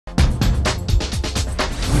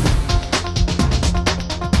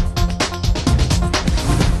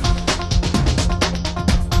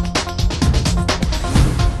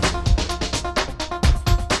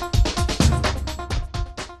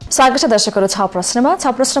स्वागत छ दर्शकहरू छ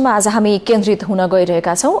प्रश्नमा आज हामी केन्द्रित हुन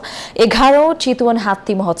गइरहेका छौं 11औं चितवन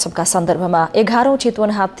हात्ती महोत्सवका सन्दर्भमा 11औं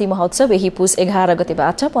चितवन हात्ती महोत्सव यही पुस 11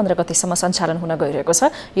 गतेबाट 15 गतेसम्म सञ्चालन हुन गइरहेको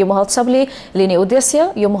छ। यो महोत्सवले लिने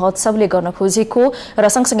उद्देश्य, यो महोत्सवले गर्न खोजेको र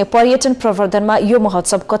सँगसँगै पर्यटन प्रवर्धनमा यो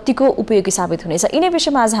महोत्सव कतिको उपयोगी साबित हुनेछ, यिनै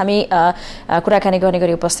विषयमा आज हामी कुराकानी गर्ने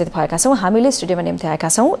गरी उपस्थित भएका छौं। हामीले स्टुडियोमा निम्ति आएका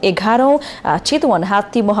छौं 11औं चितवन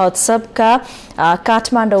हात्ती महोत्सवका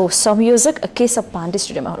काठमाडौँ संयोजक केशब पाण्डे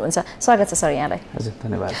स्टुडियोमा। स्वागत छ सर यहाँलाई। हजुर,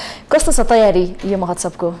 धन्यवाद। कस्तो छ तयारी यो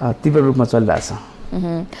महोत्सवको? तीव्र रूपमा चलिरहेछ।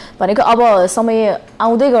 भनेको अब समय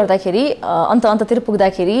आउँदै गर्दाखेरि अन्ततिर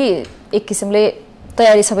पुग्दाखेरि एक किसिमले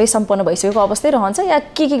तयारी सबै सम्पन्न भइसकेको अवस्थै रहन्छ या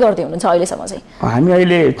के गर्दै हुनुहुन्छ अहिलेसम्म चाहिँ? हामी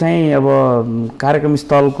अहिले चाहिँ अब कार्यक्रम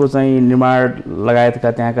स्थलको चाहिँ निर्माण लगायतका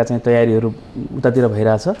त्यहाँका चाहिँ तयारीहरू उतातिर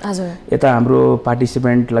भइरहेछ। हजुर। यता हाम्रो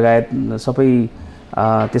पार्टिसिपेन्ट लगायत सबै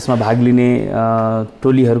त्यसमा भाग लिने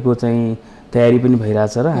टोलीहरूको चाहिँ तयारी पनि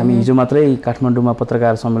भइरहेछ र हामी हिजो मात्रै काठमाडौँमा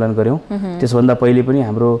पत्रकार सम्मेलन गर्यौं। त्यसभन्दा पहिले पनि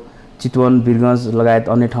हाम्रो चितवन, वीरगञ्ज लगायत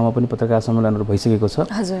अन्य ठाउँमा पनि पत्रकार सम्मेलनहरू भइसकेको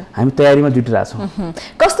छ। हामी तयारीमा जुटिरहेछौँ।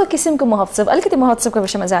 कस्तो किसिमको महोत्सव, अलिकति महोत्सवको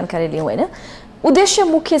विषयमा जानकारी लिउँ हैन? उद्देश्य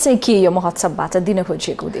मुख्य चाहिँ के यो महोत्सवबाट दिन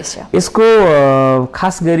खोजिएको उद्देश्य? यसको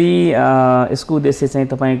खास गरी यसको उद्देश्य चाहिँ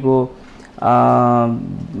तपाईको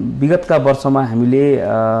विगतका वर्षमा हामीले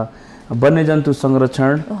वन्यजन्तु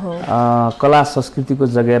संरक्षण, कला संस्कृतिको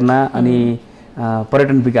जगेर्ना अनि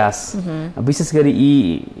पर्यटन विकास विशेष गरी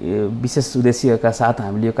यी विशेष उद्देश्यका साथ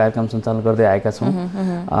हामीले यो कार्यक्रम सञ्चालन गर्दै आएका छौँ।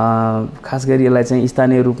 खास गरी यसलाई चाहिँ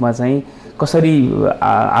स्थानीय रूपमा चाहिँ कसरी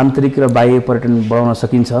आन्तरिक र बाह्य पर्यटन बढाउन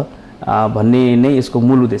सकिन्छ भन्ने नै यसको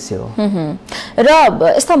मूल उद्देश्य हो। र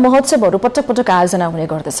यस्ता महोत्सवहरू पटक पटक आयोजना हुने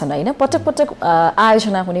गर्दछन् हैन? पटक पटक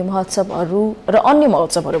आयोजना हुने महोत्सवहरू र अन्य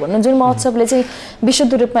महोत्सवहरू भन्नु जुन महोत्सवले चाहिँ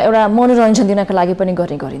विशुद्ध रूपमा एउटा मनोरञ्जन दिनका लागि पनि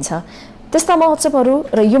गर्ने गरिन्छ, त्यस्ता महोत्सवहरू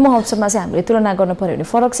र यो महोत्सवमा चाहिँ हामीले तुलना गर्न पर्यो भने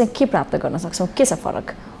फरक चाहिँ के प्राप्त गर्न सक्छौँ? के छ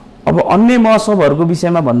फरक? अब अन्य महोत्सवहरूको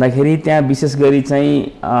विषयमा भन्दाखेरि त्यहाँ विशेष गरी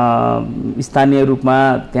चाहिँ स्थानीय रूपमा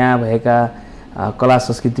त्यहाँ भएका कला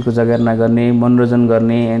संस्कृतिको जगेर्ना गर्ने, मनोरञ्जन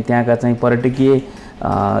गर्ने, त्यहाँका चाहिँ पर्यटकीय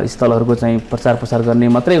स्थलहरूको चाहिँ प्रचार प्रसार गर्ने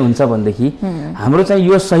मात्रै हुन्छ भनेदेखि हाम्रो चाहिँ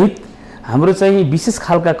यो सहित हाम्रो चाहिँ विशेष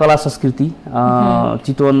खालका कला संस्कृति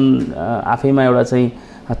चितवन आफैमा एउटा चाहिँ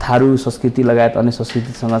थारू संस्कृति लगायत अन्य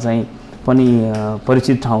संस्कृतिसँग चाहिँ पनि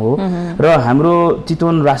परिचित ठाउँ हो र हाम्रो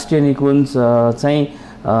चितवन राष्ट्रिय निकुञ्ज चाहिँ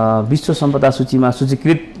विश्व सम्पदा सूचीमा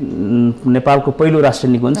सूचीकृत नेपालको पहिलो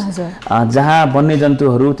राष्ट्रिय निकुञ्ज, जहाँ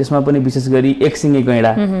वन्यजन्तुहरू त्यसमा पनि विशेष गरी एकसिङे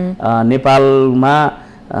गैंडा नेपालमा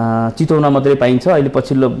चितवनमा मात्रै पाइन्छ। अहिले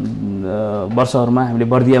पछिल्लो वर्षहरूमा हामीले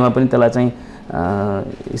बर्दियामा पनि त्यसलाई चाहिँ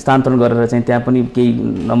स्थानान्तरण गरेर चाहिँ त्यहाँ पनि केही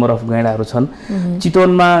नम्बर अफ गैंडाहरू छन्।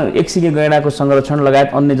 चितवनमा एकसिङे गैंडाको संरक्षण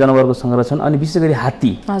लगायत अन्य जनावरको संरक्षण अनि विशेष गरी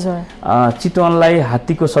हात्ती, चितवनलाई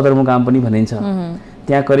हात्तीको सदरमुकाम पनि भनिन्छ।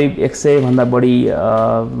 त्यहाँ करिब 100 भन्दा बढी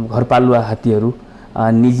घरपालुवा हात्तीहरू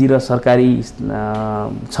निजी र सरकारी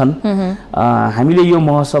छन्। हामीले यो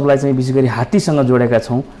महोत्सवलाई चाहिँ विशेष गरी हात्तीसँग जोडेका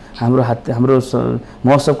छौँ। हाम्रो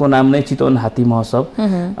महोत्सवको नाम नै चितवन हात्ती महोत्सव।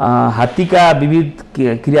 हात्तीका विविध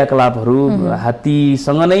क्रियाकलापहरू,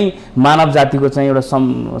 हात्तीसँग नै मानव जातिको चाहिँ एउटा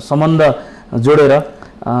सम्बन्ध जोडेर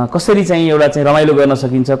कसरी चाहिँ एउटा चाहिँ रमाइलो गर्न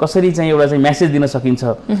सकिन्छ, कसरी चाहिँ एउटा चाहिँ मेसेज दिन सकिन्छ,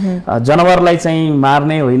 जनावरलाई चाहिँ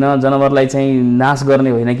मार्ने होइन, जनावरलाई चाहिँ नाश गर्ने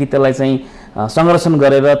होइन कि त्यसलाई चाहिँ संरक्षण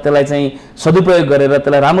गरेर त्यसलाई चाहिँ सदुपयोग गरेर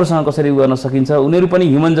त्यसलाई राम्रोसँग कसरी गर्न सकिन्छ, उनीहरू पनि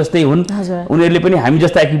ह्युमन जस्तै हुन्, उनीहरूले पनि हामी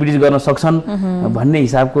जस्ता एक्टिभिटिज गर्न सक्छन् भन्ने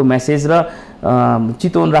हिसाबको मेसेज र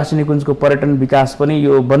चितवन राष्ट्रिय निकुञ्जको पर्यटन विकास पनि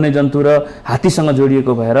यो वन्यजन्तु र हात्तीसँग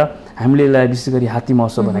जोडिएको भएर हामीले यसलाई विशेष गरी हात्ती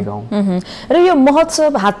महोत्सव भनेका हौँ। र यो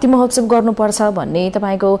महोत्सव हात्ती महोत्सव गर्नुपर्छ भन्ने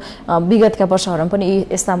तपाईँको विगतका वर्षहरूमा पनि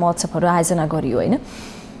यस्ता महोत्सवहरू आयोजना गरियो होइन?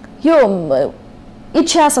 यो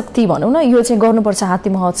इच्छा शक्ति भनौँ न, यो चाहिँ गर्नुपर्छ हात्ती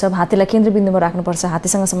महोत्सव, हात्तीलाई केन्द्रबिन्दुमा राख्नुपर्छ,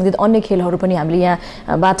 हात्तीसँग सम्बन्धित अन्य खेलहरू पनि हामीले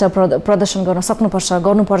यहाँबाट प्रदर्शन गर्न सक्नुपर्छ,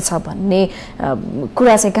 गर्नुपर्छ भन्ने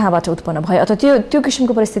कुरा चाहिँ कहाँबाट उत्पन्न भयो अथवा त्यो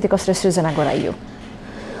किसिमको परिस्थिति कसरी सृजना गराइयो?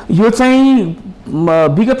 यो चाहिँ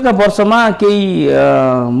विगतका वर्षमा केही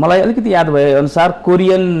मलाई अलिकति याद भए अनुसार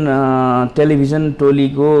कोरियन टेलिभिजन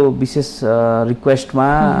टोलीको विशेष रिक्वेस्टमा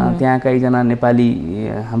त्यहाँका एकजना नेपाली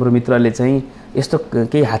हाम्रो मित्रले चाहिँ यस्तो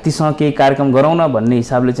केही हात्तीसँग केही कार्यक्रम गरौँ न भन्ने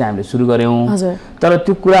हिसाबले चाहिँ हामीले सुरु गऱ्यौँ। तर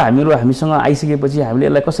त्यो कुरा हामीसँग आइसकेपछि हामीले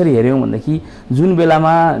यसलाई कसरी हेऱ्यौँ भनेदेखि जुन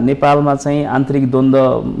बेलामा नेपालमा चाहिँ आन्तरिक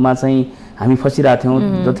द्वन्द्वमा चाहिँ हामी फसिरहेका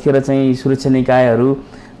थियौँ, जतिखेर चाहिँ सुरक्षा निकायहरू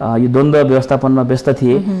यो द्वन्द्व व्यवस्थापनमा व्यस्त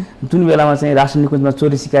थिए, जुन बेलामा चाहिँ राष्ट्रिय निकुञ्जमा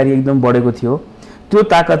चोरी सिकारी एकदम बढेको थियो, त्यो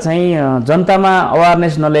ताकत चाहिँ जनतामा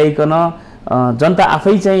अवेरनेस नल्याइकन जनता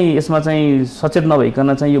आफै चाहिँ यसमा चाहिँ सचेत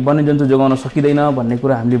नभइकन चाहिँ यो वन्यजन्तु जोगाउन सकिँदैन भन्ने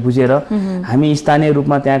कुरा हामीले बुझेर हामी स्थानीय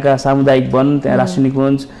रूपमा त्यहाँका सामुदायिक वन, त्यहाँ राष्ट्रिय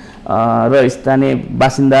निकुञ्ज र स्थानीय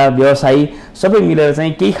बासिन्दा व्यवसायी सबै मिलेर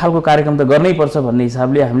चाहिँ केही खालको कार्यक्रम त गर्नै पर्छ भन्ने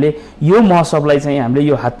हिसाबले हामीले यो महोत्सवलाई चाहिँ हामीले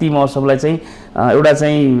यो हात्ती महोत्सवलाई चाहिँ एउटा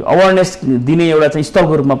चाहिँ अवेरनेस दिने एउटा चाहिँ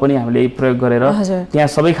स्थलको रूपमा पनि हामीले प्रयोग गरेर त्यहाँ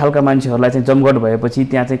सबै खालका मान्छेहरूलाई चाहिँ जमघट भएपछि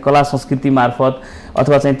त्यहाँ चाहिँ कला संस्कृति मार्फत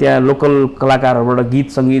अथवा चाहिँ त्यहाँ लोकल कलाकारहरूबाट गीत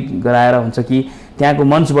सङ्गीत गराएर हुन्छ कि त्यहाँको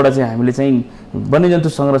मञ्चबाट चाहिँ हामीले चाहिँ वन्यजन्तु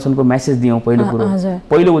संरक्षणको मेसेज दियौँ।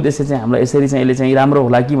 पहिलो उद्देश्य चाहिँ हामीलाई यसरी चाहिँ यसले चाहिँ राम्रो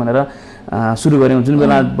होला कि भनेर सुरु गऱ्यौँ। जुन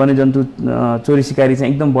बेला वन्यजन्तु चोरी सिकारी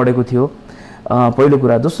चाहिँ एकदम बढेको थियो पहिलो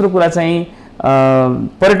कुरा। दोस्रो कुरा चाहिँ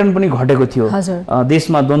पर्यटन पनि घटेको थियो,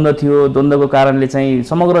 देशमा द्वन्द्व थियो, द्वन्द्वको कारणले चाहिँ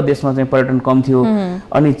समग्र देशमा चाहिँ पर्यटन कम थियो।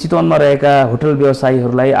 अनि चितवनमा रहेका होटल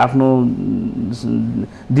व्यवसायीहरूलाई आफ्नो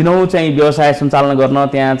दिनौँ चाहिँ व्यवसाय सञ्चालन गर्न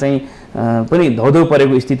त्यहाँ चाहिँ पनि धौधौ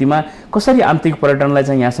परेको स्थितिमा कसरी आन्तरिक पर्यटनलाई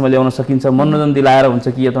चाहिँ यहाँसम्म ल्याउन सकिन्छ, मनोरञ्जन दिलाएर हुन्छ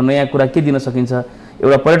कि अथवा नयाँ कुरा के दिन सकिन्छ,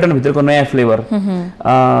 एउटा पर्यटनभित्रको नयाँ फ्लेभर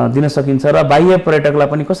दिन सकिन्छ र बाह्य पर्यटकलाई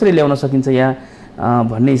पनि कसरी ल्याउन सकिन्छ यहाँ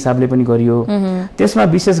भन्ने हिसाबले पनि गरियो। त्यसमा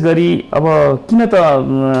विशेष गरी अब किन त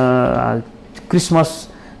क्रिसमस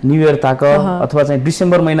न्यू इयर ताक अथवा चाहिँ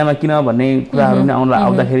डिसेम्बर महिनामा किन भन्ने कुराहरू नै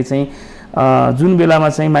आउँदाखेरि चाहिँ जुन बेलामा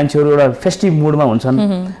चाहिँ मान्छेहरू एउटा फेस्टिभ मुडमा हुन्छन्,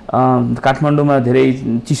 काठमाडौँमा धेरै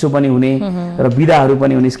चिसो पनि हुने र बिदाहरू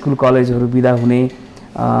पनि हुने, स्कुल कलेजहरू बिदा हुने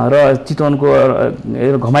र चितवनको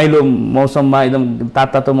घमाइलो मौसममा एकदम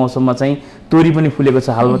तातो मौसममा चाहिँ तोरी पनि फुलेको छ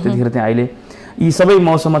हालमा त्यतिखेर त्यहाँ अहिले। यी सबै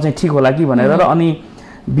मौसममा चाहिँ ठिक होला कि भनेर र अनि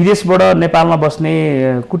विदेशबाट नेपालमा बस्ने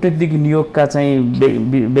कूटनीतिक नियोगका चाहिँ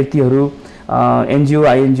व्यक्तिहरू एनजिओ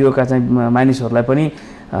आइएनजिओका चाहिँ मानिसहरूलाई पनि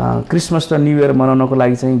क्रिसमस र न्यू इयर मनाउनको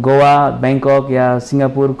लागि चाहिँ गोवा, ब्याङ्कक या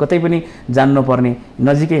सिङ्गापुर कतै पनि जानु नपर्ने,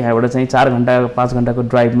 नजिकै यहाँबाट चाहिँ 4 घण्टा 5 घण्टाको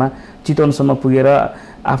ड्राइभमा चितवनसम्म पुगेर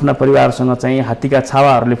आफ्ना परिवारसँग चाहिँ हात्तीका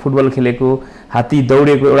छावाहरूले फुटबल खेलेको, हात्ती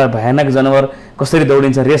दौडेको, एउटा भयानक जनावर कसरी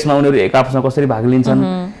दौडिन्छ, रेसमा उनीहरू एक आपसमा कसरी भाग लिन्छन्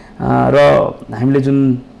र हामीले जुन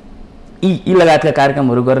यी लगायतका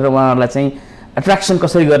कार्यक्रमहरू गरेर उहाँहरूलाई चाहिँ एट्र्याक्सन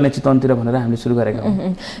कसरी गर्ने चितवनतिर भनेर हामीले सुरु गरेका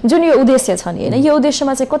हौँ। जुन यो उद्देश्य छ नि हैन, यो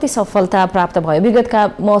उद्देश्यमा चाहिँ कति सफलता प्राप्त भयो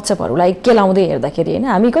विगतका महोत्सवहरूलाई केलाउँदै हेर्दाखेरि हैन,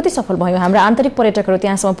 हामी कति सफल भयौँ हाम्रो आन्तरिक पर्यटकहरू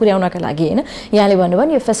त्यहाँसम्म पुर्याउनका लागि हैन? यहाँले भन्नुभयो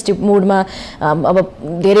नि यो फेस्टिभ मुडमा अब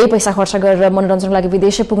धेरै पैसा खर्च गरेर मनोरञ्जनको लागि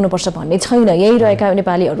विदेशै पुग्नुपर्छ भन्ने छैन, यही रहेका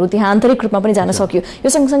नेपालीहरू त्यहाँ आन्तरिक रूपमा पनि जान सक्यो। यो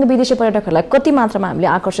सँगसँगै विदेशी पर्यटकहरूलाई कति मात्रामा हामीले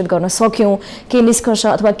आकर्षित गर्न सक्यौँ, के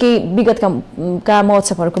निष्कर्ष अथवा के विगतका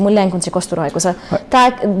महोत्सवहरूको मूल्याङ्कन चाहिँ कस्तो रहेको छ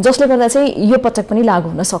जसले गर्दा चाहिँ यो पटक पनि लागू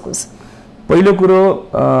हुन सकोस्? पहिलो कुरो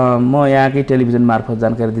म यहाँकै टेलिभिजन मार्फत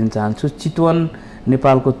जानकारी दिन चाहन्छु। चितवन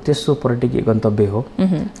नेपालको तेस्रो पर्यटकीय गन्तव्य हो।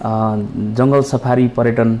 जङ्गल सफारी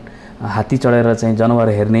पर्यटन, हात्ती चढेर चाहिँ जनावर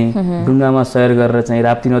हेर्ने, डुङ्गामा सैर गरेर चाहिँ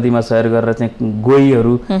राप्ती नदीमा सैर गरेर चाहिँ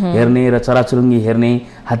गोहीहरू हेर्ने र चराचुरुङ्गी हेर्ने,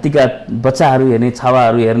 हात्तीका बच्चाहरू हेर्ने,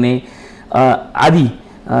 छावाहरू हेर्ने आदि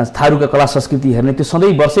थारूका कला संस्कृति हेर्ने, त्यो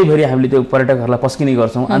सधैँ वर्षैभरि हामीले त्यो पर्यटकहरूलाई पस्किने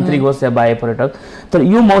गर्छौँ, आन्तरिक होस् या बाह्य पर्यटक। तर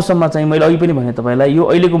यो मौसममा चाहिँ मैले अघि पनि भने तपाईँलाई, यो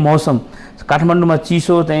अहिलेको मौसम काठमाडौँमा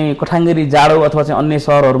चिसो चाहिँ कठाङ्गरी जाडो अथवा चाहिँ अन्य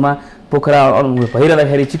सहरहरूमा पोखरा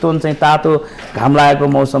भइरहँदाखेरि चितवन चाहिँ तातो घाम लागेको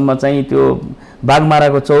मौसममा चाहिँ त्यो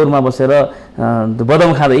बाघमाराको चौरमा बसेर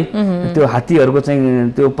बदाम खाँदै त्यो हात्तीहरूको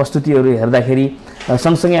चाहिँ त्यो प्रस्तुतिहरू हेर्दाखेरि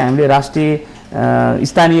सँगसँगै हामीले राष्ट्रिय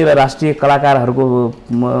स्थानीय र राष्ट्रिय कलाकारहरूको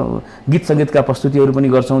गीत सङ्गीतका प्रस्तुतिहरू पनि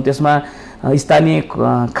गर्छौँ। त्यसमा स्थानीय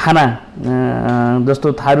खाना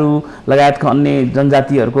जस्तो थारू लगायतका अन्य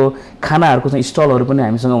जनजातिहरूको खानाहरूको चाहिँ स्टलहरू पनि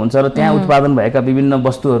हामीसँग हुन्छ र त्यहाँ उत्पादन भएका विभिन्न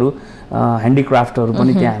वस्तुहरू ह्यान्डिक्राफ्टहरू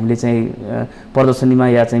पनि त्यहाँ हामीले चाहिँ प्रदर्शनीमा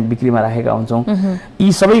या चाहिँ बिक्रीमा राखेका हुन्छौँ।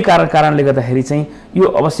 यी सबै कारणले गर्दाखेरि चाहिँ यो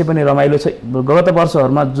अवश्य पनि रमाइलो छ। गत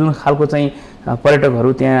वर्षहरूमा जुन खालको चाहिँ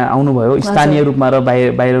पर्यटकहरू त्यहाँ आउनुभयो स्थानीय रूपमा र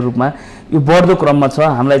बाहिर रूपमा, यो बढ्दो क्रममा छ।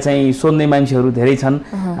 हामीलाई चाहिँ सोध्ने मान्छेहरू धेरै छन्,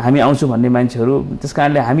 हामी आउँछौँ भन्ने मान्छेहरू, त्यस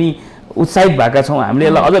कारणले हामी उत्साहित भएका छौँ। हामीले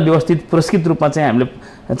यसलाई अझ व्यवस्थित पुरस्कृत रूपमा चाहिँ हामीले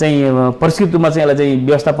चाहिँ परिष्कृत रूपमा चाहिँ यसलाई चाहिँ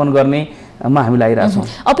व्यवस्थापन गर्नेमा हामी लागिरहेछौँ।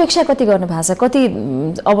 अपेक्षा कति गर्नु भएको छ, कति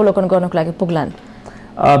अवलोकन गर्नको लागि पुग्लान्?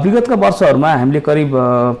 विगतका वर्षहरूमा हामीले करिब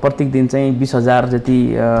प्रत्येक दिन चाहिँ 20,000 जति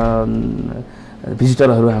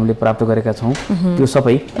भिजिटरहरू हामीले प्राप्त गरेका छौँ। त्यो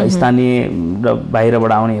सबै स्थानीय र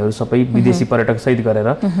बाहिरबाट आउनेहरू सबै विदेशी पर्यटक सहित गरेर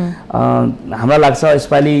हामीलाई लाग्छ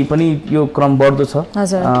यसपालि पनि यो क्रम बढ्दो छ।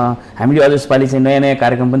 हामीले अझ यसपालि चाहिँ नयाँ नयाँ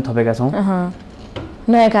कार्यक्रम पनि थपेका छौँ।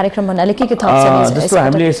 नयाँ कार्यक्रम भन्नाले के थप्छ? जस्तो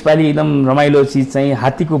हामीले यसपालि एकदम रमाइलो चिज चाहिँ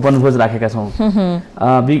हात्तीको वनभोज राखेका छौँ।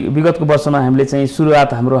 विगतको वर्षमा हामीले चाहिँ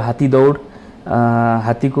सुरुवात हाम्रो हात्ती दौड,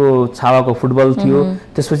 हात्तीको छावाको फुटबल थियो,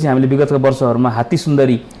 त्यसपछि हामीले विगतका वर्षहरूमा हात्ती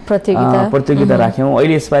सुन्दरी प्रतियोगिता राख्यौँ।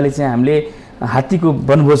 अहिले यसपालि चाहिँ हामीले हात्तीको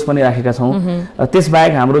वनभोज पनि राखेका छौँ।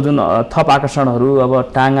 त्यसबाहेक हाम्रो जुन थप आकर्षणहरू अब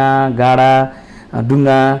टाँगा, गाडा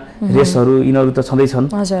डुङ्गा रेसहरू यिनीहरू त छँदैछन्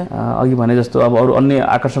अघि भने जस्तो अब अरू अन्य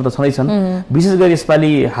आकर्षण त छँदैछन् विशेष गरी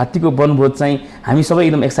यसपालि हात्तीको वनभोज चाहिँ हामी सबै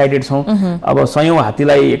एकदम एक्साइटेड छौँ अब सयौँ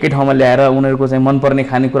हात्तीलाई एकै ठाउँमा ल्याएर उनीहरूको चाहिँ मनपर्ने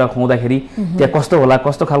खानेकुरा खुवाउँदाखेरि त्यहाँ कस्तो होला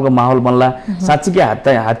कस्तो खालको माहौल बन्ला साँच्चीकै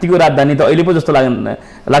हात्तीको राजधानी त अहिले पो जस्तो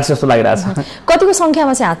लाग्छ जस्तो लागिरहेछ कतिको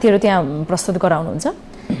सङ्ख्यामा चाहिँ हात्तीहरू त्यहाँ प्रस्तुत गराउनुहुन्छ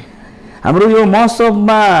हाम्रो यो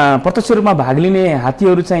महोत्सवमा प्रत्यक्ष रूपमा भाग लिने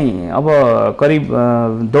हात्तीहरू चाहिँ अब करिब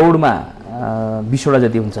दौडमा 20वटा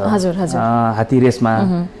जति हुन्छ हात्ती रेसमा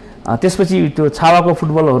त्यसपछि त्यो छावाको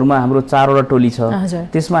फुटबलहरूमा हाम्रो 4वटा टोली छ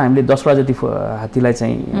त्यसमा हामीले 10वटा जति हात्तीलाई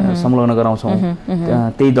चाहिँ संलग्न गराउँछौँ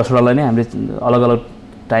त्यही 10वटालाई नै हामीले अलग अलग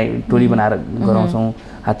टोली बनाएर गराउँछौँ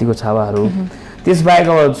हात्तीको छावाहरू त्यसबाहेक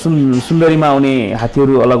अब सुन्दरीमा आउने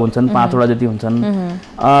हात्तीहरू अलग हुन्छन् 5वटा जति हुन्छन्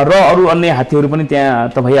र अरू अन्य हात्तीहरू पनि त्यहाँ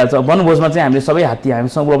त भइहाल्छ वनभोजमा चाहिँ हामीले सबै हात्ती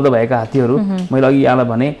हामीसँग उपलब्ध भएका हात्तीहरू मैले अघि यहाँलाई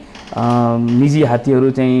भने निजी हात्तीहरू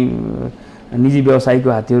चाहिँ निजी व्यवसायको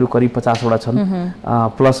हात्तीहरू करिब 50वटा छन्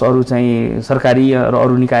प्लस अरू चाहिँ सरकारी र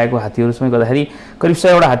अरू निकायको हात्तीहरूसँग गर्दाखेरि करिब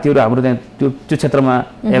 100वटा हात्तीहरू हाम्रो त्यहाँ त्यो क्षेत्रमा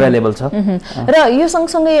एभाइलेबल छ र यो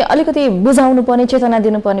सँगसँगै अलिकति बुझाउनु पर्ने चेतना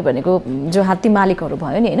दिनुपर्ने भनेको जो हात्ती मालिकहरू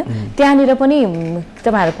भयो नि होइन त्यहाँनिर पनि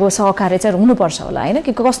तपाईँहरूको सहकार्य चाहिँ हुनुपर्छ होला होइन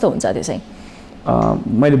कि कस्तो हुन्छ त्यो चाहिँ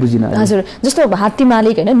मैले बुझिनँ हजुर जस्तो हात्ती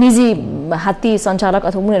मालिक होइन निजी हात्ती सञ्चालक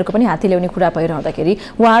अथवा उनीहरूको पनि हात्ती ल्याउने कुरा भइरहँदाखेरि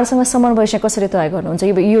उहाँहरूसँग समन्वय चाहिँ कसरी तय गर्नुहुन्छ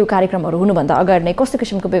यो कार्यक्रमहरू हुनुभन्दा अगाडि नै कस्तो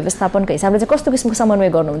किसिमको व्यवस्थापनको हिसाबले चाहिँ कस्तो किसिमको समन्वय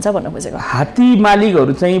गर्नुहुन्छ भन्न खोजेको हात्ती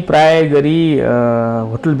मालिकहरू चाहिँ प्राय गरी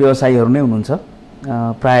होटल व्यवसायीहरू नै हुनुहुन्छ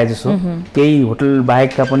प्राय जसो केही होटल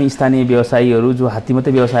बाहेकका पनि स्थानीय व्यवसायीहरू जो हात्ती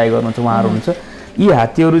मात्रै व्यवसाय गर्नुहुन्छ उहाँहरू हुनुहुन्छ यी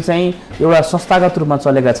हात्तीहरू चाहिँ एउटा संस्थागत रूपमा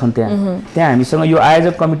चलेका छन् त्यहाँ हामीसँग यो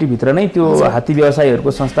आयोजक कमिटीभित्र नै त्यो हात्ती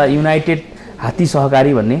व्यवसायीहरूको संस्था युनाइटेड हात्ती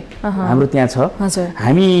सहकारी भन्ने हाम्रो त्यहाँ छ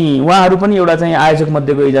हामी उहाँहरू पनि एउटा चाहिँ आयोजक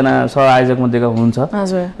मध्येको एकजना सहआयोजक मध्येको हुनुहुन्छ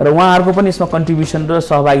र उहाँहरूको पनि यसमा कन्ट्रिब्युसन र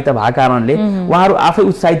सहभागिता भएको कारणले उहाँहरू आफै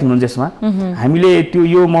उत्साहित हुनुहुन्छ यसमा हामीले त्यो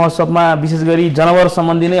यो महोत्सवमा विशेष गरी जनावर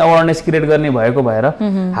सम्बन्धी नै अवेरनेस क्रिएट गर्ने भएको भएर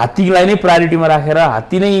हात्तीलाई नै प्रायोरिटीमा राखेर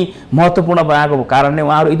हात्ती नै महत्त्वपूर्ण बनाएको कारणले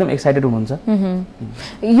उहाँहरू एकदम एक्साइटेड हुनुहुन्छ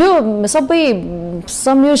यो सबै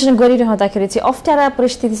संयोजन गरिरहँदाखेरि चाहिँ अप्ठ्यारा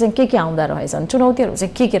परिस्थिति चाहिँ के आउँदा रहेछन् चुनौतीहरू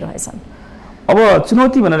चाहिँ के रहेछन् अब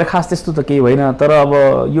चुनौती भनेर खास त्यस्तो त केही होइन तर अब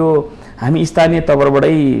यो हामी स्थानीय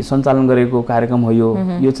तवरबाटै सञ्चालन गरेको कार्यक्रम हो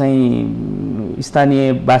यो चाहिँ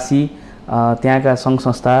स्थानीयवासी त्यहाँका सङ्घ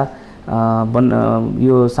संस्था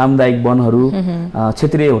यो सामुदायिक वनहरू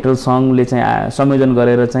क्षेत्रीय होटल सङ्घले चाहिँ संयोजन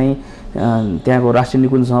गरेर चाहिँ त्यहाँको राष्ट्रिय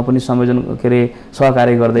निकुञ्जसँग पनि संयोजन के अरे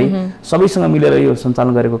सहकार्य गर्दै सबैसँग मिलेर यो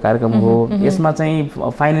सञ्चालन गरेको कार्यक्रम हो यसमा चाहिँ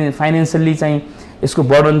फाइनेन्सियली चाहिँ यसको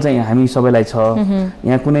बर्डन चाहिँ हामी सबैलाई छ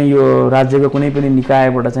यहाँ कुनै यो राज्यको कुनै पनि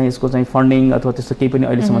निकायबाट चाहिँ यसको चाहिँ फन्डिङ अथवा त्यस्तो केही पनि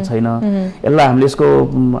अहिलेसम्म छैन यसलाई हामीले यसको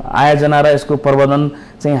आयोजना र यसको प्रबन्धन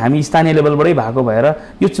चाहिँ हामी स्थानीय लेभलबाटै भएको भएर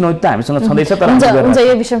यो चुनौती त हामीसँग छँदैछ तर हुन्छ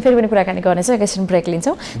यो विषयमा फेरि पनि कुराकानी गर्नेछौँ एकैछिन ब्रेक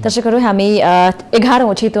लिन्छौँ दर्शकहरू हामी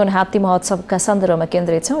 11औं चितवन हात्ती महोत्सवका सन्दर्भमा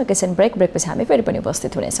केन्द्रित छौँ एकैछिन ब्रेकपछि हामी फेरि पनि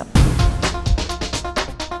उपस्थित हुनेछौँ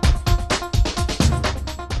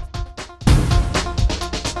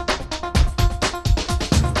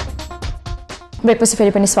ब्रेकपछि फेरि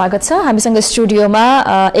पनि स्वागत छ हामीसँग स्टुडियोमा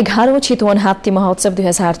 11औं चितवन हात्ती महोत्सव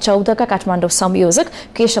 2014 का काठमाडौँ संयोजक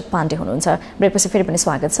केशब पाण्डे हुनुहुन्छ ब्रेकपछि फेरि पनि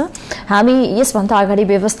स्वागत छ हामी यसभन्दा अगाडि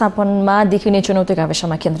व्यवस्थापनमा देखिने चुनौतीका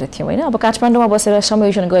विषयमा केन्द्रित थियौँ होइन अब काठमाडौँमा बसेर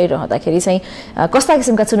संयोजन गरिरहँदाखेरि चाहिँ कस्ता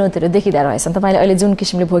किसिमका चुनौतीहरू देखिँदा रहेछन् तपाईँले अहिले जुन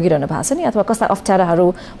किसिमले भोगिरहनु भएको छ नि अथवा कस्ता अप्ठ्याराहरू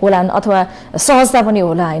होलान् अथवा सहजता पनि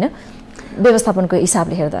होला होइन व्यवस्थापनको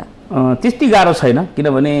हिसाबले हेर्दा त्यति गाह्रो छैन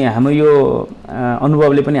किनभने हाम्रो यो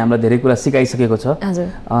अनुभवले पनि हामीलाई धेरै कुरा सिकाइसकेको छ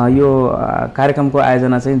यो कार्यक्रमको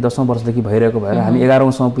आयोजना चाहिँ 10औं वर्षदेखि भइरहेको भएर हामी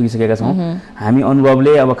 11औंसम्म पुगिसकेका छौँ हामी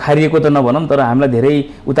अनुभवले अब खारिएको त नभनौँ तर हामीलाई धेरै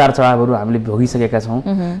उतार चढावहरू हामीले भोगिसकेका छौँ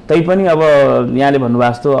तैपनि अब यहाँले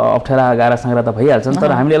भन्नुभएको जस्तो अप्ठ्यारा गाह्रा साङ्ग्रा त भइहाल्छन्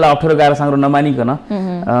तर हामीले यसलाई अप्ठ्यारो गाह्रा साङ्ग्रो नमानिकन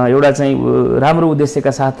एउटा चाहिँ राम्रो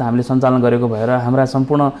उद्देश्यका साथ हामीले सञ्चालन गरेको भएर हाम्रा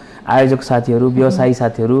सम्पूर्ण आयोजक साथीहरू व्यवसायी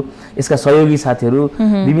साथीहरू यसका सहयोगी साथीहरू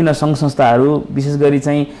विभिन्न सङ्घ संस्थाहरू विशेष गरी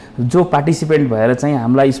चाहिँ जो पार्टिसिपेन्ट भएर चाहिँ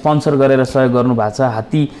हामीलाई स्पोन्सर गरेर सहयोग गर्नु भएको छ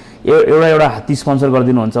हात्ती एउटा हात्ती स्पोन्सर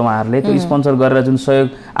गरिदिनुहुन्छ उहाँहरूले त्यो स्पोन्सर गरेर जुन सहयोग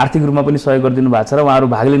आर्थिक रूपमा पनि सहयोग गरिदिनु भएको छ र उहाँहरू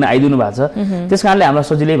भाग लिन आइदिनु भएको छ त्यस कारणले हामीलाई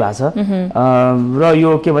सजिलै भएको छ र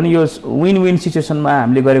यो के भने यो विन विन सिचुएसनमा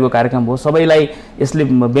हामीले गरेको कार्यक्रम हो सबैलाई यसले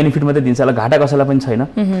बेनिफिट मात्रै दिन्छ होला घाटा कसैलाई पनि छैन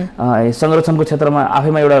संरक्षणको क्षेत्रमा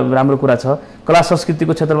आफैमा एउटा राम्रो कुरा छ कला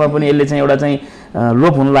संस्कृतिको क्षेत्रमा पनि यसले चाहिँ एउटा चाहिँ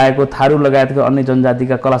लोप हुन लागेको थारू लगायतका अन्य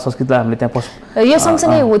जनजातिका कला संस्कृतिलाई हामीले त्यहाँ यो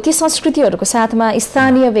सँगसँगै हो ती संस्कृतिहरूको साथमा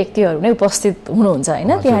स्थानीय व्यक्तिहरू नै उपस्थित हुनुहुन्छ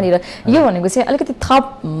होइन त्यहाँनिर यो भनेको चाहिँ अलिकति थप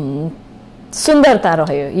सुन्दरता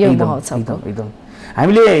रह्यो यो महोत्सवको एकदम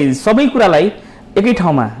हामीले सबै कुरालाई एकै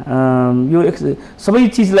ठाउँमा यो सबै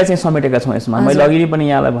चिजलाई चाहिँ समेटेका छौँ यसमा। मैले अघि पनि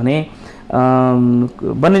यहाँलाई भने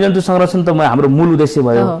वन्यजन्तु संरक्षण त हाम्रो मूल उद्देश्य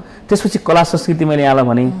भयो, त्यसपछि कला संस्कृति मैले यहाँलाई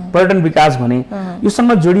भने, पर्यटन विकास भने,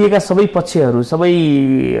 योसँग जोडिएका सबै पक्षहरू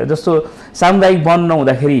सबै जस्तो सामुदायिक वन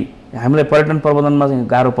नहुँदाखेरि हामीलाई पर्यटन प्रबन्धनमा चाहिँ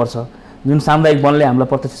गाह्रो पर्छ, जुन सामुदायिक वनले हामीलाई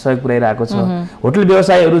प्रत्यक्ष सहयोग पुर्याइरहेको छ। होटल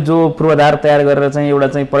व्यवसायहरू जो पूर्वाधार तयार गरेर चाहिँ एउटा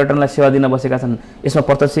चाहिँ पर्यटनलाई सेवा दिन बसेका छन्, यसमा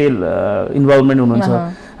प्रत्यक्ष इन्भल्भमेन्ट हुनुहुन्छ।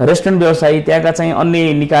 रेस्टुरेन्ट व्यवसायी, त्यहाँका चाहिँ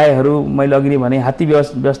अन्य निकायहरू, मैले अघि नै भने हात्ती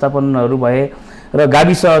व्यवस्थापनहरू भए र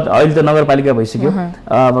गाविस, अहिले त नगरपालिका भइसक्यो,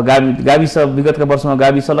 अब गाविस विगतका वर्षमा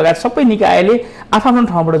गाविस लगायत सबै निकायले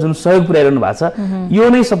आफ्नो ठाउँबाट जुन सहयोग पुर्याइरहनु भएको छ, यो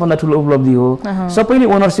नै सबभन्दा ठुलो उपलब्धि हो। सबैले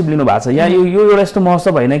ओनरसिप लिनु भएको छ। यहाँ यो एउटा यस्तो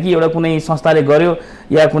महोत्सव होइन कि एउटा कुनै संस्थाले गर्यो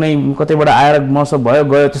या कुनै कतैबाट आएर महोत्सव भयो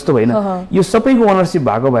गयो, त्यस्तो होइन। यो सबैको ओनरसिप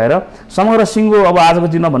भएको भएर समग्र सिङ्गो अब आजको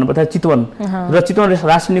दिनमा भन्नुपर्दा चितवन र चितवन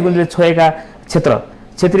राष्ट्रिय निकुञ्जले छोएका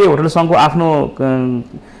क्षेत्रीय होटल सङ्घको आफ्नो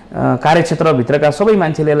कार्यक्षेत्रभित्रका सबै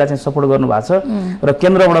मान्छेले यसलाई चाहिँ सपोर्ट गर्नुभएको छ र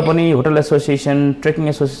केन्द्रबाट पनि hotel association,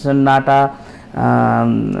 trekking association, NATA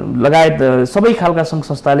लगायत सबै खालका सङ्घ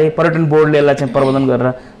संस्थाले, पर्यटन बोर्डले यसलाई चाहिँ प्रबन्धन गरेर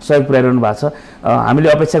सहयोग पुर्याइरहनु भएको छ। हामीले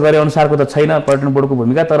अपेक्षा गरे अनुसारको त छैन पर्यटन बोर्डको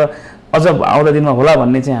भूमिका, तर अझ आउँदा दिनमा होला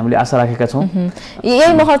भन्ने चाहिँ हामीले आशा राखेका छौँ।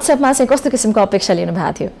 यही महोत्सवमा चाहिँ कस्तो किसिमको अपेक्षा लिनु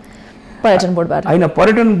भएको थियो पर्यटन बोर्डबाट? होइन,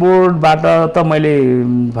 पर्यटन बोर्डबाट त मैले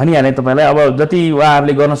भनिहालेँ तपाईँलाई, अब जति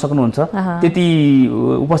उहाँहरूले गर्न सक्नुहुन्छ त्यति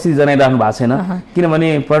उपस्थिति जनाइरहनु भएको छैन, किनभने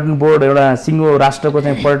पर्यटन बोर्ड एउटा सिङ्गो राष्ट्रको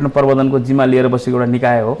चाहिँ पर्यटन प्रबन्धनको जिम्मा लिएर बसेको एउटा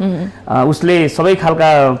निकाय हो। उसले सबै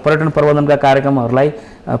खालका पर्यटन प्रबन्धनका कार्यक्रमहरूलाई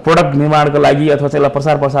प्रोडक्ट निर्माणको लागि अथवा चाहिँ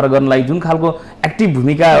प्रसार प्रसार गर्नलाई जुन खालको एक्टिभ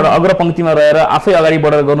भूमिका एउटा अग्रपङ्क्तिमा रहेर आफै अगाडि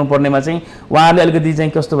बढेर गर्नुपर्नेमा चाहिँ उहाँहरूले अलिकति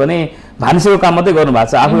चाहिँ कस्तो भने भान्सेको काम मात्रै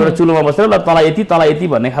गर्नुभएको छ। आफू एउटा चुलोमा बसेर ल तँलाई यति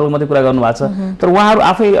भन्ने खालको मात्रै कुरा गर्नुभएको छ। तर उहाँहरू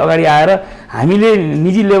आफै अगाडि आएर हामीले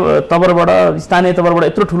निजी तवरबाट, स्थानीय तवरबाट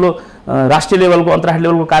यत्रो ठुलो राष्ट्रिय लेभलको, अन्तर्राष्ट्रिय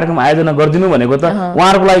लेभलको कार्यक्रम आयोजना गरिदिनु भनेको त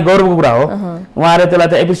उहाँहरूको लागि गौरवको कुरा हो। उहाँहरूले त्यसलाई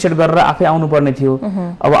त एप्रिसिएट गरेर आफै आउनुपर्ने थियो।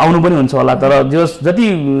 अब आउनु पनि हुन्छ होला, तर जति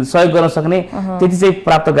सहयोग गर्न सक्ने त्यति चाहिँ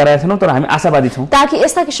प्राप्त गराएका छैनौँ, तर हामी आशावादी छौँ। ताकि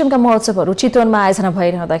यस्ता किसिमका महोत्सवहरू चितवनमा आयोजना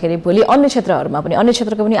भइरहँदाखेरि भोलि अन्य क्षेत्रहरूमा पनि, अन्य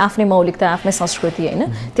क्षेत्रको पनि आफ्नै मौलिकता, आफ्नै संस्कृति होइन,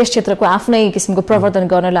 त्यस क्षेत्रको आफ्नै किसिमको प्रवर्धन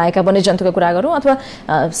गर्न लागेका वन्यजन्तुको कुरा गरौँ अथवा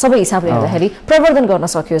सबै हिसाबले हेर्दाखेरि प्रवर्धन गर्न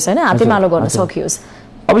सकियोस् होइन, हातेमालो गर्न सकियोस्।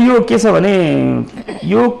 अब यो के छ भने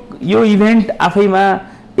यो इभेन्ट आफैमा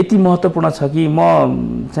यति महत्त्वपूर्ण छ कि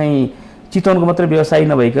म चाहिँ चितवनको मात्रै व्यवसायी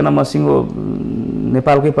नभइकन म सिङ्गो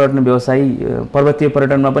नेपालकै पर्यटन व्यवसायी, पर्वतीय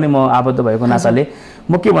पर्यटनमा पनि म आबद्ध भएको नाताले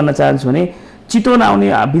म के भन्न चाहन्छु भने चितवन आउने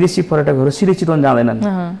विदेशी पर्यटकहरू सिधै चितवन जाँदैनन्।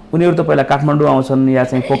 उनीहरू त पहिला काठमाडौँ आउँछन् या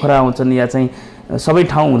चाहिँ पोखरा आउँछन् या चाहिँ सबै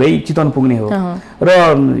ठाउँ हुँदै चितवन पुग्ने हो। र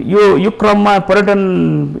यो क्रममा पर्यटन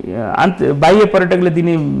बाह्य पर्यटकले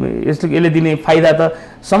दिने यसले दिने फाइदा त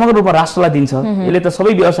समग्र रूपमा राष्ट्रलाई दिन्छ, यसले त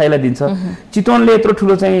सबै व्यवसायलाई दिन्छ। चितवनले यत्रो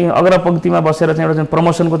ठुलो चाहिँ अग्रपङ्क्तिमा बसेर चाहिँ एउटा चाहिँ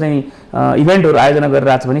प्रमोसनको चाहिँ इभेन्टहरू आयोजना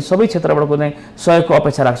गरिरहेको छ भने सबै क्षेत्रबाटको चाहिँ सहयोगको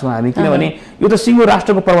अपेक्षा राख्छौँ हामी, किनभने यो त सिङ्गो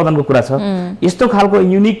राष्ट्रको प्रबन्धनको कुरा छ। यस्तो खालको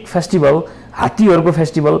युनिक फेस्टिभल, हात्तीहरूको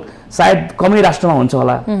फेस्टिभल सायद कमै राष्ट्रमा हुन्छ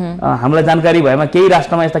होला। हामीलाई जानकारी भएमा केही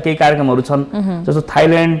राष्ट्रमा यस्ता केही कार्यक्रमहरू छन्, जस्तो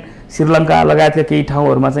थाइल्यान्ड, श्रीलङ्का लगायतका केही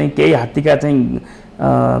ठाउँहरूमा चाहिँ केही हात्तीका चाहिँ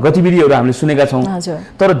गतिविधिहरू हामीले सुनेका छौँ।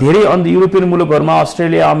 तर धेरै युरोपियन मुलुकहरूमा,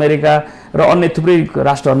 अस्ट्रेलिया, अमेरिका र अन्य थुप्रै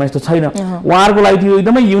राष्ट्रहरूमा यस्तो छैन। उहाँहरूको लागि त्यो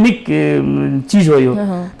एकदमै युनिक चिज हो यो।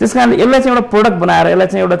 त्यस कारणले यसलाई चाहिँ एउटा प्रोडक्ट बनाएर, यसलाई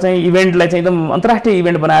चाहिँ एउटा चाहिँ इभेन्टलाई चाहिँ एकदम अन्तर्राष्ट्रिय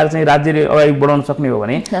इभेन्ट बनाएर चाहिँ राज्यले अगाडि बढाउन सक्ने हो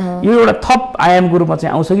भने यो एउटा थप आयामको रूपमा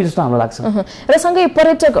चाहिँ आउँछ कि जस्तो हामीलाई लाग्छ। र सँगै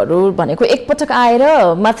पर्यटकहरू भनेको एकपटक आएर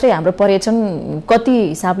मात्रै हाम्रो पर्यटन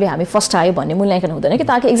कति हिसाबले हामी फर्स्ट आयो भन्ने मूल्याङ्कन हुँदैन कि,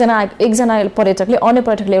 ताकि एकजना पर्यटकले अन्य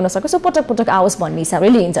पर्यटक ल्याउन सकोस्, पटक पटक आओस् भन्ने हिसाबले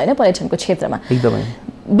लिइन्छ होइन पर्यटनको क्षेत्रमा। एकदमै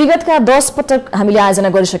विगतका 10 पटक हामीले आयोजना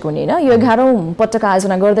गरिसक्यौँ नि होइन, यो 11औं पटक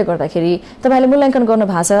आयोजना गर्दाखेरि तपाईँले मूल्याङ्कन गर्नु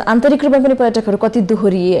भएको छ आन्तरिक रूपमा पनि पर्यटकहरू कति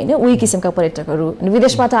दोहोरिए होइन, उही किसिमका पर्यटकहरू,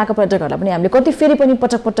 विदेशबाट आएका पर्यटकहरूलाई पनि हामीले कति फेरि पनि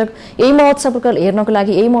पटक पटक यही महोत्सव हेर्नको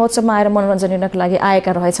लागि, यही महोत्सवमा आएर मनोरञ्जन लिनको लागि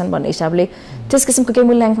आएका रहेछन् भन्ने हिसाबले त्यस किसिमको केही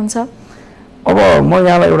मूल्याङ्कन छ? अब म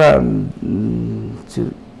यहाँलाई एउटा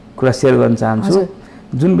कुरा सेयर गर्न चाहन्छु।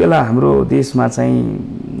 जुन बेला हाम्रो देशमा चाहिँ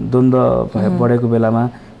द्वन्द्व बढेको बेलामा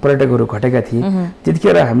पर्यटकहरू घटेका थिए,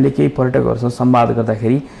 त्यतिखेर हामीले केही पर्यटकहरूसँग संवाद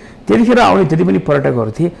गर्दाखेरि त्यतिखेर आउने जति पनि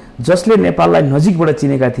पर्यटकहरू थिए जसले नेपाललाई नजिकबाट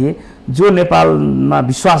चिनेका थिए, जो नेपालमा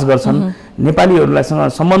विश्वास गर्छन्, नेपालीहरूलाईसँग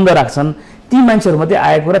सम्बन्ध राख्छन्, ती मान्छेहरू मात्रै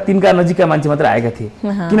आएको र तिनका नजिकका मान्छे मात्रै आएका थिए।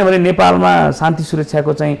 किनभने नेपालमा शान्ति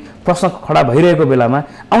सुरक्षाको चाहिँ प्रश्न खडा भइरहेको बेलामा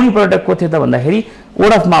आउने पर्यटक को थिए त भन्दाखेरि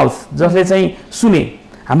वर्ड अफ माउथ, जसले चाहिँ सुने,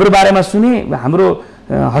 हाम्रो बारेमा सुने, हाम्रो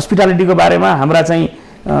हस्पिटालिटीको बारेमा, हाम्रा चाहिँ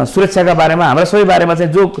सुरक्षाका बारेमा, हाम्रा सबै बारेमा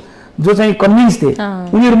चाहिँ जो जो चाहिँ कन्भिन्स थिए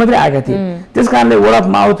उनीहरू मात्रै आएका थिए। त्यस कारणले वर्ड अफ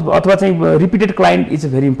माउथ अथवा चाहिँ repeated client is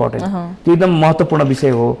very important. त्यो एकदम महत्त्वपूर्ण विषय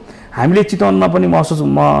हो। हामीले चितवनमा पनि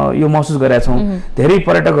यो महसुस गरेका छौँ। धेरै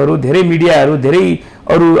पर्यटकहरू, धेरै मिडियाहरू, धेरै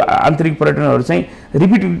अरू आन्तरिक पर्यटनहरू चाहिँ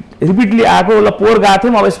रिपिटली आएको ल पोहोर गएको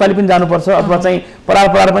थियौँ, अब यसपालि पनि जानुपर्छ, अथवा चाहिँ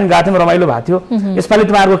परार पनि गएको थियौँ, रमाइलो भएको थियो, यसपालि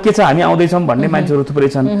तपाईँहरूको के छ, हामी आउँदैछौँ भन्ने मान्छेहरू थुप्रै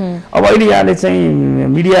छन्। अब अहिले यहाँले चाहिँ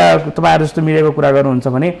मिडिया, तपाईँहरू जस्तो मिडियाको कुरा गर्नुहुन्छ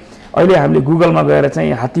भने अहिले हामीले गुगलमा गएर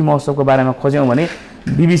चाहिँ हात्ती महोत्सवको बारेमा खोज्यौँ भने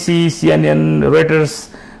BBC, CNN, रोइटर्स,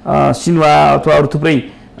 सिन्वा अथवा अरू थुप्रै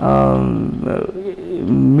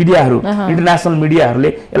मिडियाहरू, इन्टरनेसनल मिडियाहरूले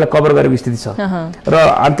यसलाई कभर गरेको स्थिति छ। र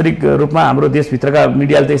आन्तरिक रूपमा हाम्रो देशभित्रका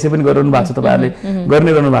मिडियाले त यसै पनि गरिरहनु भएको छ, तपाईँहरूले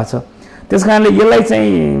गरिनै रहनु भएको छ। त्यस कारणले यसलाई चाहिँ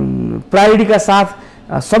प्रायोरिटीका साथ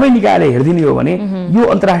सबै निकायले हेरिदिने हो भने यो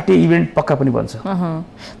अन्तर्राष्ट्रिय इभेन्ट पक्का पनि बन्छ।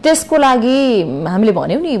 त्यसको लागि हामीले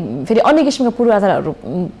भन्यौँ नि फेरि अन्य किसिमका पूर्वाधारहरू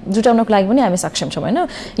जुटाउनको लागि पनि हामी सक्षम छौँ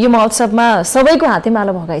होइन। यो महोत्सवमा सबैको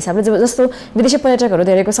हातेमालो भएको हिसाबले जस्तो विदेशी पर्यटकहरू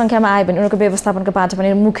धेरैको सङ्ख्यामा आयो भने उनीहरूको व्यवस्थापनको पाटो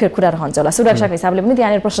पनि मुख्य कुरा रहन्छ होला, सुरक्षाको हिसाबले पनि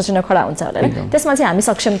त्यहाँनिर प्रश्न चिन्ह खडा हुन्छ होला होइन। त्यसमा चाहिँ हामी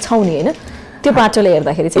सक्षम छौँ नि होइन, त्यो पाटोले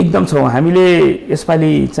हेर्दाखेरि चाहिँ एकदम छौँ। हामीले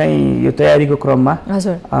यसपालि चाहिँ यो तयारीको क्रममा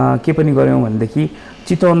के पनि गऱ्यौँ भनेदेखि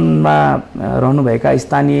चितवनमा रहनुभएका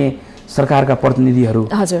स्थानीय सरकारका प्रतिनिधिहरू,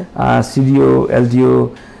 सिडिओ, एलजिओ,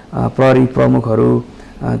 प्रहरी प्रमुखहरू,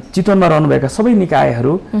 चितवनमा रहनुभएका सबै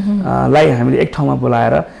निकायहरूलाई हामीले एक ठाउँमा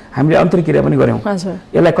बोलाएर हामीले अन्तर्क्रिया पनि गऱ्यौँ।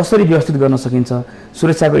 यसलाई कसरी व्यवस्थित गर्न सकिन्छ,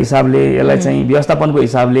 सुरक्षाको हिसाबले, यसलाई चाहिँ व्यवस्थापनको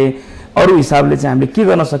हिसाबले, अरू हिसाबले चाहिँ हामीले के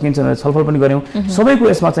गर्न सकिन्छ भनेर छलफल पनि गऱ्यौँ। सबैको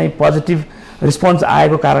यसमा चाहिँ पोजिटिभ रिस्पोन्स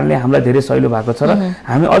आएको कारणले हामीलाई धेरै सहिलो भएको छ र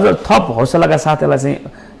हामी अझ थप हौसलाका साथ यसलाई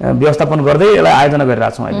चाहिँ व्यवस्थापन गर्दै यसलाई आयोजना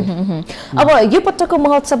गरिरहेको छौँ अहिले। अब यो पटकको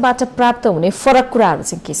महोत्सवबाट प्राप्त हुने फरक कुराहरू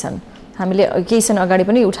चाहिँ के छन्? हामीले केही समय अगाडि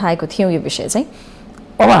पनि उठाएको थियौँ यो विषय चाहिँ।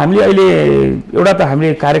 अब हामीले अहिले एउटा त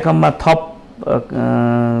हामीले कार्यक्रममा थप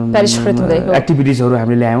एक्टिभिटिजहरू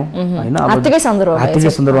हामीले ल्यायौँ होइन, हात्तीकै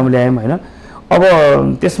सन्दर्भमा ल्यायौँ होइन। अब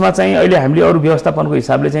त्यसमा चाहिँ अहिले हामीले अरू व्यवस्थापनको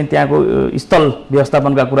हिसाबले चाहिँ त्यहाँको स्थल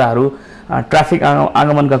व्यवस्थापनका कुराहरू, ट्राफिक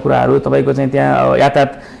आगमनका कुराहरू, तपाईँको चाहिँ त्यहाँ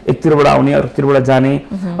यातायात एकतिरबाट आउने अर्कोतिरबाट जाने,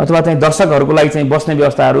 अथवा चाहिँ दर्शकहरूको लागि चाहिँ बस्ने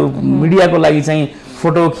व्यवस्थाहरू, मिडियाको लागि चाहिँ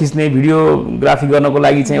फोटो खिच्ने, भिडियोग्राफी गर्नको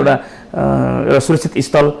लागि चाहिँ एउटा सुरक्षित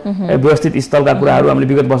स्थल, व्यवस्थित स्थलका कुराहरू हामीले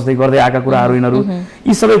विगत वर्षदेखि गर्दै आएका कुराहरू यिनीहरू,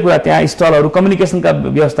 यी सबै कुरा, त्यहाँ स्टलहरू, कम्युनिकेसनका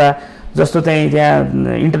व्यवस्था जस्तो चाहिँ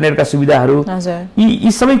त्यहाँ इन्टरनेटका सुविधाहरू,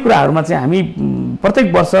 यी सबै कुराहरूमा चाहिँ हामी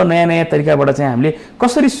प्रत्येक वर्ष नयाँ नयाँ तरिकाबाट चाहिँ हामीले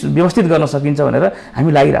कसरी व्यवस्थित गर्न सकिन्छ भनेर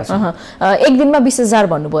हामी लागिरहेछौँ। एक दिनमा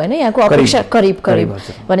 20,000 भन्नुभयो होइन, यहाँको अपेक्षा करिब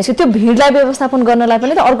भनेपछि त्यो भिडलाई व्यवस्थापन गर्नलाई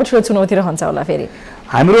पनि त अर्को ठुलो चुनौती रहन्छ होला। फेरि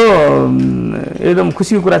हाम्रो एकदम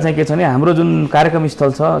खुसीको कुरा चाहिँ के छ भने हाम्रो जुन कार्यक्रम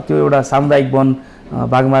स्थल छ त्यो एउटा सामुदायिक वन,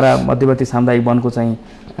 बागमारा मध्यवर्ती सामुदायिक वनको चाहिँ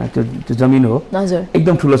त्यो जमिन हो,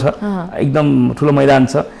 एकदम ठुलो छ, एकदम ठुलो मैदान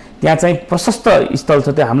छ, त्यहाँ चाहिँ प्रशस्त स्थल छ।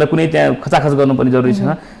 त्यो हामीलाई कुनै त्यहाँ खचाखच गर्नुपर्ने जरुरी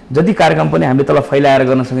छैन। जति कार्यक्रम पनि हामीले तल फैलाएर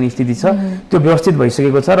गर्न सक्ने स्थिति छ, त्यो व्यवस्थित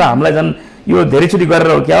भइसकेको छ। र हामीलाई झन् यो धेरैचोटि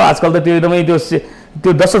गरेर हो क्या हो, आजकल त त्यो एकदमै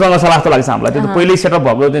त्यो 10 जङ्गलशाला जस्तो लाग्छ हामीलाई, त्यो त पहिल्यै सेटअप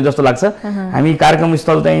भएको जस्तो लाग्छ। हामी कार्यक्रम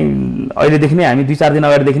स्थल चाहिँ अहिलेदेखि नै, हामी 2-4 दिन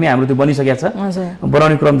अगाडिदेखि नै हाम्रो त्यो बनिसकेको छ,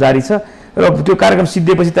 बनाउने क्रम जारी छ। र त्यो कार्यक्रम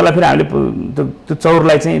सिद्धिएपछि त्यसलाई फेरि हामीले त्यो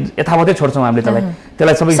चौरलाई चाहिँ यथावतै छोड्छौँ हामीले,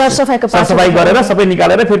 त्यसलाई सबै सरसफाइ गरेर सबै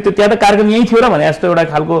निकालेर फेरि त्यो त्यहाँ त कार्यक्रम यहीँ थियो र भने जस्तो एउटा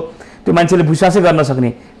खालको त्यो मान्छेले विश्वासै गर्न सक्ने,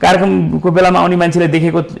 कार्यक्रमको बेलामा आउने मान्छेले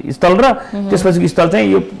देखेको स्थल र त्यसपछिको स्थल चाहिँ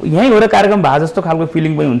यो यहीँ हो र कार्यक्रम भए जस्तो खालको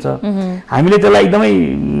फिलिङ पनि हुन्छ। हामीले त्यसलाई एकदमै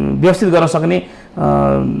व्यवस्थित गर्न सक्ने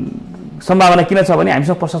सम्भावना किन छ भने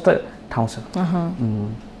हामीसँग प्रशस्त ठाउँ छ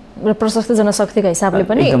र प्रशस्त जनशक्तिका हिसाबले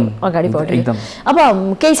पनि अगाडि बढ्यो। अब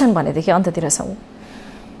केही छन् भनेदेखि अन्ततिर छौँ।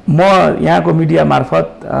 म यहाँको मिडिया मार्फत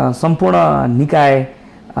सम्पूर्ण निकाय,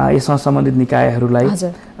 यससँग सम्बन्धित निकायहरूलाई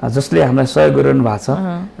जसले हामीलाई सहयोग गरिरहनु भएको छ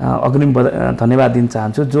अग्रिम धन्यवाद दिन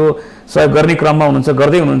चाहन्छु। जो सहयोग गर्ने क्रममा हुनुहुन्छ,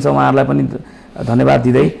 गर्दै हुनुहुन्छ, उहाँहरूलाई पनि धन्यवाद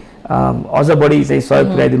दिँदै अझ बढी चाहिँ सहयोग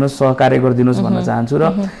पुर्याइदिनुहोस्, सहकार्य गरिदिनुहोस् भन्न चाहन्छु।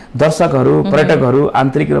 र दर्शकहरू, पर्यटकहरू,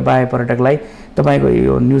 आन्तरिक र बाह्य पर्यटकलाई तपाईँको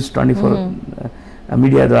यो न्युज 24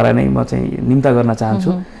 मिडियाद्वारा नै म चाहिँ निम्ता गर्न चाहन्छु।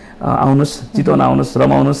 आउनुहोस्, चितवन आउनुहोस्,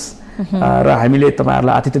 रमाउनुहोस् र हामीले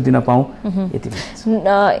तपाईँहरूलाई आतिथ्य दिन पाऊँ। यति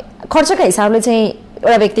खर्चका हिसाबले चाहिँ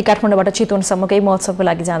एउटा व्यक्ति काठमाडौँबाट चितवनसम्मकै महोत्सवको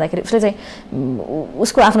लागि जाँदाखेरि उसले चाहिँ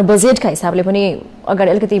उसको आफ्नो बजेटका हिसाबले पनि अगाडि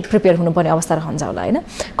अलिकति प्रिपेयर हुनुपर्ने अवस्था रहन्छ होला होइन?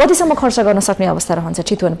 कतिसम्म खर्च गर्न सक्ने अवस्था रहन्छ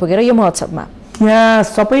चितवन पुगेर यो महोत्सवमा? यहाँ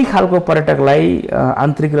सबै खालको पर्यटकलाई,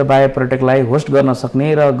 आन्तरिक र बाह्य पर्यटकलाई होस्ट गर्न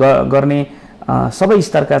सक्ने र गर्ने सबै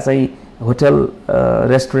स्तरका चाहिँ होटल,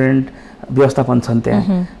 रेस्टुरेन्ट व्यवस्थापन छन्।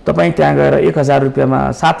 त्यहाँ तपाईँ त्यहाँ गएर 1,000 रुपियाँमा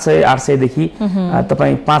 700-800 देखि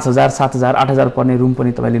तपाईँ 5,000, 7,000, 8,000 पर्ने रुम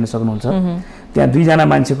पनि तपाईँ लिन सक्नुहुन्छ। त्यहाँ 2 जना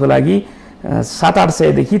मान्छेको लागि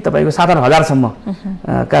 700-800 देखि तपाईको 7-8 सम्म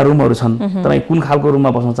का रुमहरू छन्। तपाई कुन खालको रुममा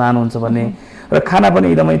बस्न चाहनुहुन्छ भन्ने र खाना पनि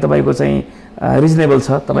एकदमै तपाईको चाहिँ रिजनेबल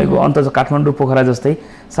छ। तपाईको अन्त काठमाडौँ पोखरा जस्तै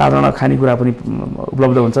साधारण खानेकुरा पनि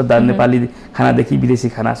उपलब्ध हुन्छ। नेपाली खानादेखि विदेशी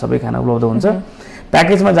खाना सबै खाना उपलब्ध हुन्छ।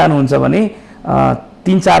 प्याकेजमा जानुहुन्छ भने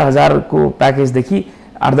 3-4 हजारको प्याकेजदेखि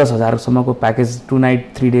 8-10 हजारसम्मको प्याकेज 2 नाइट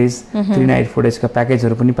 3 डेज 3 नाइट 4 डेजका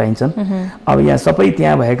प्याकेजहरू पनि पाइन्छन्। अब यहाँ सबै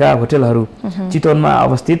त्यहाँ भएका होटलहरू चितवनमा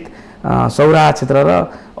अवस्थित सौराहा क्षेत्र र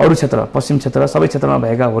अरू क्षेत्र पश्चिम क्षेत्र सबै क्षेत्रमा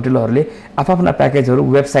भएका होटलहरूले आफ्ना प्याकेजहरू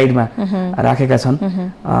वेबसाइटमा राखेका छन्।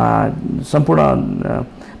 सम्पूर्ण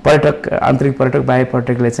पर्यटक आन्तरिक पर्यटक बाह्य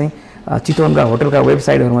पर्यटकले चाहिँ चितवनका होटलका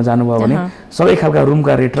वेबसाइटहरूमा जानुभयो भने सबै खालका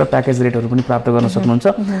रुमका रेट र प्याकेज रेटहरू पनि प्राप्त गर्न सक्नुहुन्छ।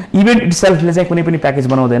 इभेन्ट इटसेल्फले चाहिँ कुनै पनि प्याकेज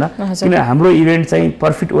बनाउँदैन, किन हाम्रो इभेन्ट चाहिँ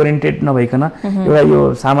प्रफिट ओरिएन्टेड नभइकन एउटा यो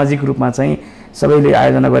सामाजिक रूपमा चाहिँ सबैले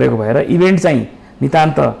आयोजना गरेको भएर इभेन्ट चाहिँ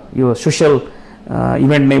नितान्त यो सोसियल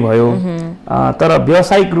इभेन्ट नै भयो। तर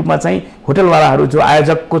व्यावसायिक रूपमा चाहिँ होटलवालाहरू जो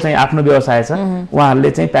आयोजकको चाहिँ आफ्नो व्यवसाय छ उहाँहरूले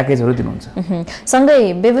चाहिँ प्याकेजहरू दिनुहुन्छ।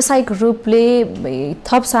 सँगै व्यावसायिक रूपले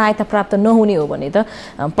थप सहायता प्राप्त नहुने हो भने त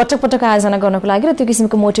पटक पटक आयोजना गर्नको लागि र त्यो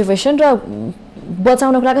किसिमको मोटिभेसन र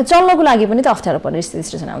बचाउनको लागि चल्नको लागि पनि त अप्ठ्यारो पर्ने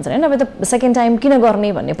सिचुएसन आउँछ हैन। अब त सेकेन्ड टाइम किन गर्ने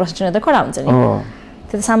भन्ने प्रश्न त खडा हुन्छ नि।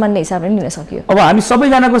 त्यो त सामान्य हिसाबले लिन सकियो। अब हामी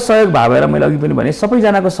सबैजनाको सहयोग भएर मैले अघि पनि भने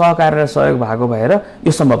सबैजनाको सहकार र सहयोग भएको भएर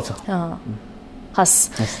यो सम्भव छ।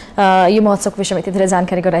 हस्, यो महोत्सवको विषयमा यति धेरै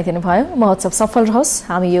जानकारी गराइदिनु भयो। महोत्सव सफल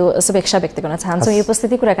रहोस्, हामी यो शुभेच्छा व्यक्त गर्न चाहन्छौँ। यो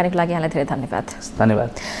उपस्थिति कुराकानीको लागि यहाँलाई धेरै धन्यवाद। धन्यवाद।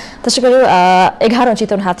 त्यसै गरी 11औं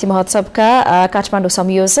चितवन हात्ती महोत्सवका काठमाडौँ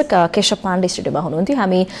संयोजक केशव पाण्डे स्टुडियोमा हुनुहुन्थ्यो।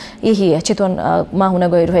 हामी यही चितवनमा हुन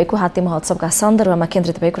गइरहेको हात्ती महोत्सवका सन्दर्भमा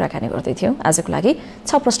केन्द्रित भई कुराकानी गर्दै थियौँ। आजको लागि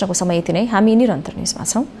 6 प्रश्नको समय यति नै। हामी निरन्तर न्युजमा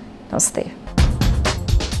छौँ। नमस्ते।